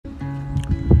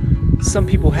Some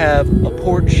people have a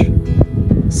porch,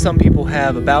 some people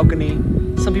have a balcony,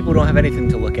 some people don't have anything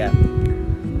to look at.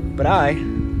 But I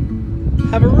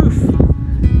have a roof.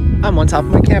 I'm on top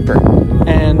of my camper,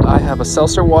 and I have a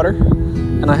seltzer water,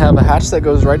 and I have a hatch that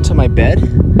goes right to my bed,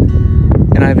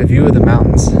 and I have a view of the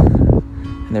mountains,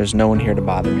 and there's no one here to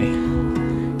bother me.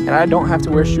 And I don't have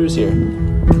to wear shoes here.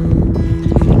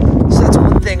 So that's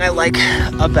one thing I like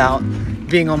about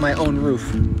being on my own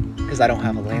roof, because I don't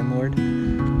have a landlord.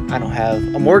 I don't have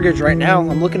a mortgage right now.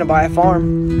 I'm looking to buy a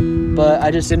farm, but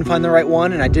I just didn't find the right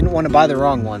one, and I didn't want to buy the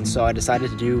wrong one, so I decided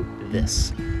to do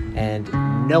this. And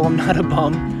no, I'm not a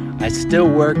bum. I still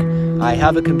work. I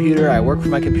have a computer. I work for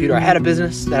my computer. I had a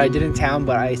business that I did in town,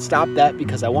 but I stopped that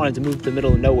because I wanted to move to the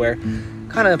middle of nowhere,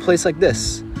 kind of a place like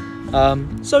this.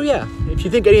 So yeah, if you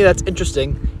think any of that's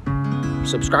interesting,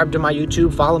 subscribe to my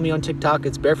YouTube, follow me on TikTok.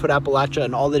 It's Barefoot Appalachia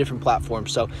and all the different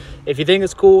platforms. So if you think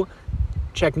it's cool,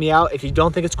 check me out. If you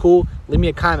don't think it's cool, leave me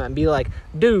a comment and be like,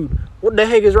 dude, what the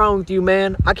heck is wrong with you,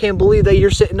 man? I can't believe that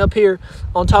you're sitting up here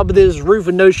on top of this roof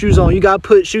with no shoes on. You got to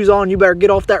put shoes on. You better get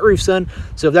off that roof, son.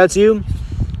 So if that's you,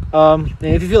 and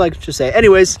if you feel like, just say it.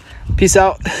 Anyways, peace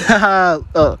out.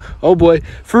 Oh boy,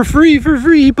 for free.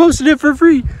 He posted it for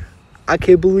free. I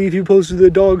can't believe he posted the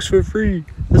dogs for free.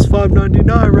 That's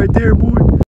 $5.99 right there, boy.